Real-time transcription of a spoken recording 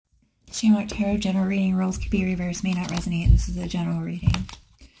Shamrock Tarot general reading. Roles could be reversed, may not resonate. This is a general reading.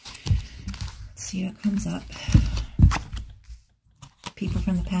 Let's see what comes up. People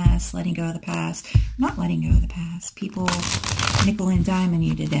from the past, letting go of the past. Not letting go of the past. People nickel and diming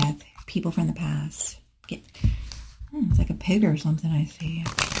you to death. People from the past. It's like a pig or something I see.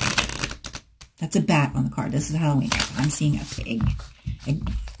 That's a bat on the card. This is Halloween. I'm seeing a pig.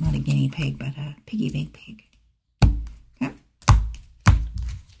 Not a guinea pig, but a piggy bank pig. Okay.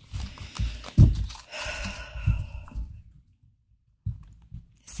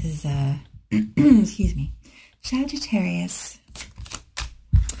 This is, excuse me, Sagittarius.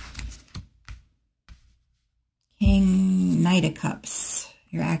 King, Knight of Cups.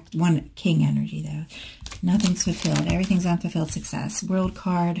 Your act one king energy though. Nothing's fulfilled. Everything's unfulfilled success. World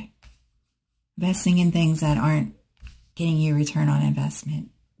card. Investing in things that aren't getting you return on investment.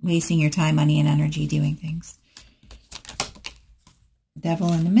 Wasting your time, money, and energy doing things.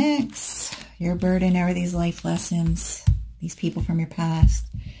 Devil in the mix. Your burden over these life lessons. These people from your past.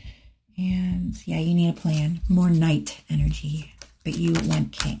 And yeah, you need a plan. More knight energy. But you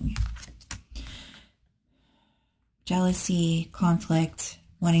want king. Jealousy, conflict,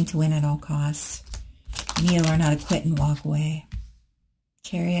 wanting to win at all costs. You need to learn how to quit and walk away.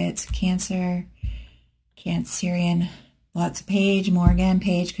 Chariot, Cancer, Cancerian, lots of page, more again,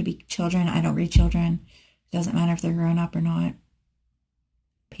 page, could be children. I don't read children. It doesn't matter if they're grown up or not.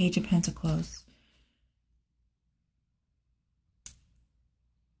 Page of Pentacles.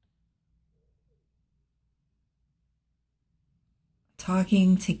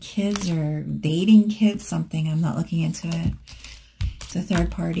 Talking to kids or dating kids, something. I'm not looking into it. It's a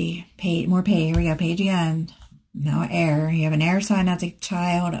third party. Page, more page. Here we go. Page again. Now air. You have an air sign. That's a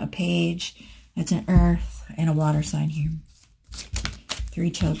child. A page. That's an earth. And a water sign here.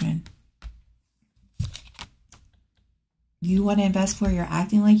 3 children. You want to invest for. You're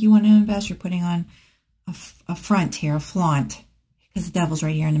acting like you want to invest. You're putting on a front here. A flaunt. Because the devil's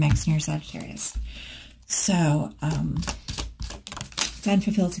right here in the mix near Sagittarius. So,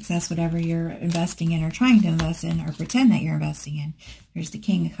 unfulfilled success, whatever you're investing in or trying to invest in or pretend that you're investing in. There's the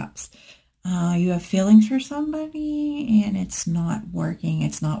King of Cups. You have feelings for somebody and it's not working.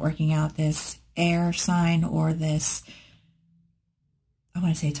 It's not working out. This air sign or this, I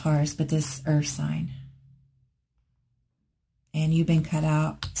want to say Taurus, but this earth sign. And you've been cut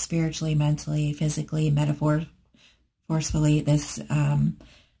out spiritually, mentally, physically, forcefully. This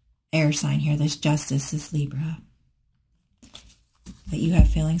air sign here, this Justice, this Libra. That you have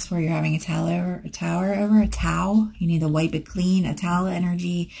feelings for. You're having a tower over a towel. You need to wipe it clean. A towel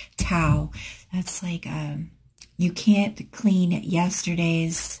energy. Towel. That's like you can't clean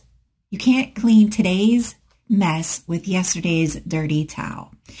yesterday's. You can't clean today's mess with yesterday's dirty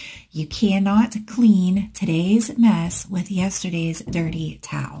towel. You cannot clean today's mess with yesterday's dirty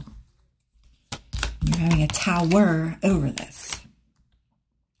towel. You're having a tower over this.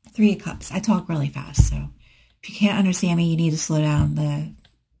 3 of Cups. I talk really fast, so if you can't understand me, you need to slow down the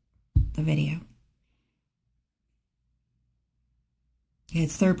video.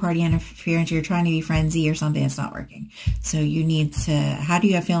 It's third-party interference. You're trying to be frenzy or something. It's not working. So you need to, how do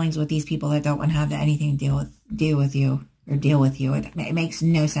you have feelings with these people that don't want to have anything to deal with you? It makes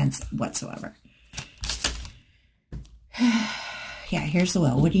no sense whatsoever. Yeah, here's the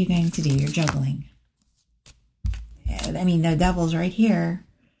will. What are you going to do? You're juggling. I mean, the devil's right here.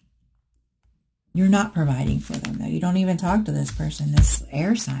 You're not providing for them, though. You don't even talk to this person, this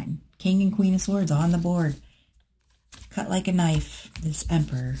air sign. King and Queen of Swords on the board. Cut like a knife, this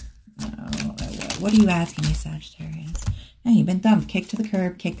Emperor. What are you asking me, Sagittarius? Hey, you've been dumped, kicked to the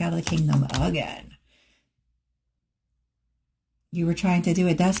curb, kicked out of the kingdom again. You were trying to do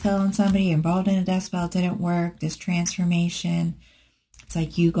a death spell on somebody, involved in a death spell, it didn't work. This transformation. It's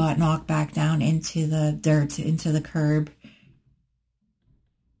like you got knocked back down into the dirt, into the curb.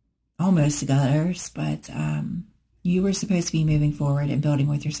 Almost together, but you were supposed to be moving forward and building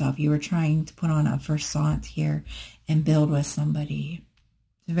with yourself. You were trying to put on a facade here and build with somebody.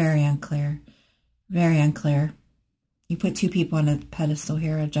 Very unclear. Very unclear. You put 2 people on a pedestal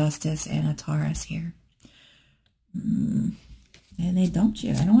here, a Justice and a Taurus here. And they dumped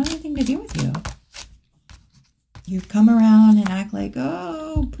you. I don't want anything to do with you. You come around and act like,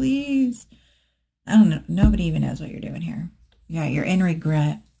 oh, please. I don't know. Nobody even knows what you're doing here. Yeah, you're in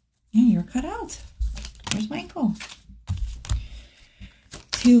regret. Yeah, you're cut out. There's Michael.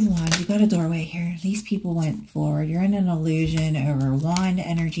 2 of Wands. You got a doorway here. These people went forward. You're in an illusion over Wand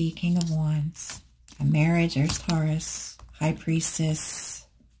energy, King of Wands. A marriage. There's Taurus. High Priestess.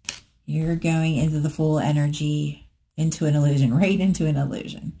 You're going into the full energy, into an illusion. Right into an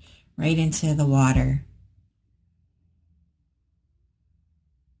illusion. Right into the water.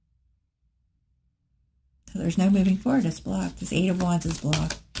 So there's no moving forward. It's blocked. This Eight of Wands is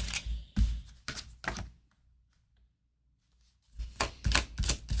blocked.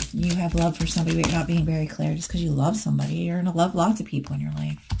 You have love for somebody, but you're not being very clear. Just because you love somebody, you're going to love lots of people in your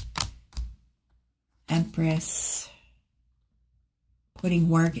life. Empress. Putting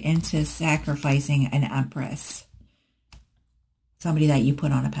work into sacrificing an Empress. Somebody that you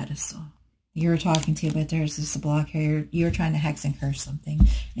put on a pedestal. You're talking to, but there's just a block here. You're trying to hex and curse something, and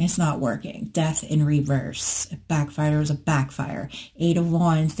it's not working. Death in reverse. It backfired. It was a backfire. Eight of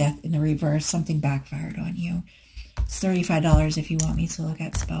Wands, death in the reverse. Something backfired on you. It's $35 if you want me to look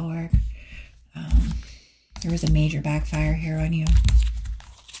at spell work. There was a major backfire here on you.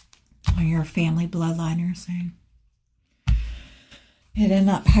 On your family bloodline or something. It ended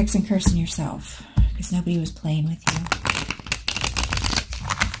up hex and cursing yourself because nobody was playing with you.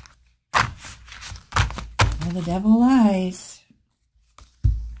 Well, the devil lies.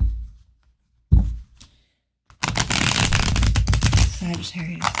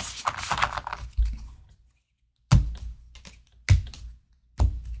 Sagittarius.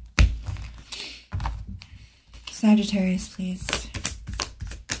 Sagittarius, please.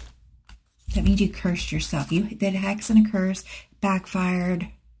 That means you cursed yourself. You did a hex and a curse, backfired.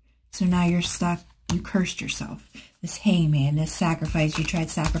 So now you're stuck. You cursed yourself. This hangman, this sacrifice, you tried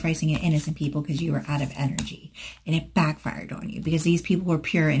sacrificing innocent people because you were out of energy. And it backfired on you because these people were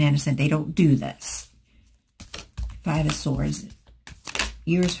pure and innocent. They don't do this. Five of Swords.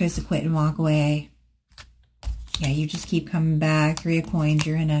 You were supposed to quit and walk away. Yeah, you just keep coming back. Three of Coins.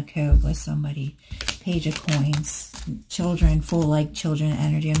 You're in a code with somebody. Page of Coins. Children, full like children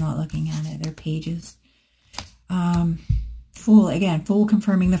energy. I'm not looking at it. They're pages. Full, again, full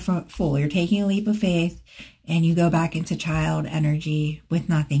confirming the full. You're taking a leap of faith and you go back into child energy with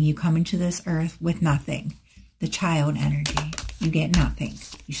nothing. You come into this earth with nothing. The child energy. You get nothing.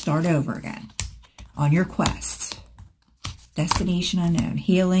 You start over again on your quest. Destination unknown.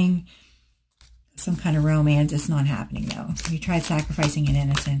 Healing. Some kind of romance. It's not happening though. You tried sacrificing an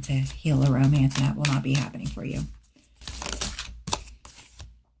innocent to heal a romance and that will not be happening for you.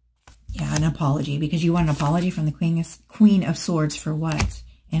 Yeah, an apology, because you want an apology from the Queen of Swords for what?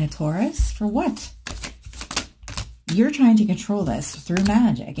 And a Taurus? For what? You're trying to control this through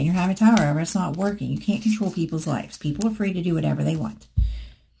magic, and you're having power over it. It's not working. You can't control people's lives. People are free to do whatever they want.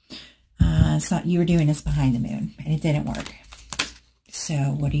 It's not, you were doing this behind the moon, and it didn't work. So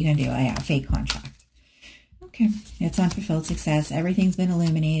what are you going to do? Yeah, fake contract. Okay, it's unfulfilled success. Everything's been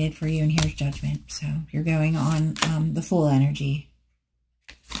illuminated for you, and here's judgment. So you're going on the full energy.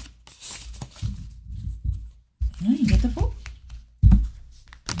 No, you get the full. You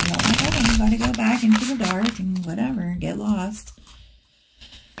got to go back into the dark and whatever, get lost.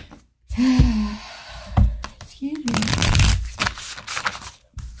 Excuse me.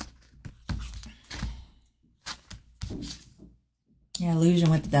 Yeah,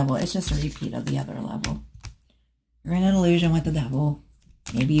 illusion with the devil. It's just a repeat of the other level. You're in an illusion with the devil.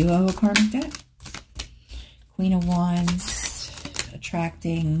 Maybe you owe a karmic debt. Queen of Wands,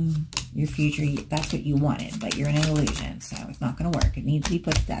 attracting your future. That's what you wanted, but you're in an illusion, so it's not going to work. It needs to be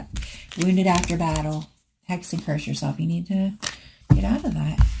put to death. Wounded after battle. Hex and curse yourself. You need to get out of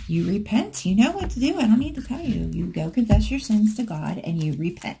that. You repent. You know what to do. I don't need to tell you. You go confess your sins to God and you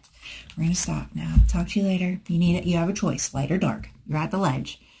repent. We're going to stop now. Talk to you later. You need it. You have a choice, light or dark. You're at the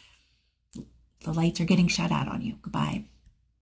ledge. The lights are getting shut out on you. Goodbye.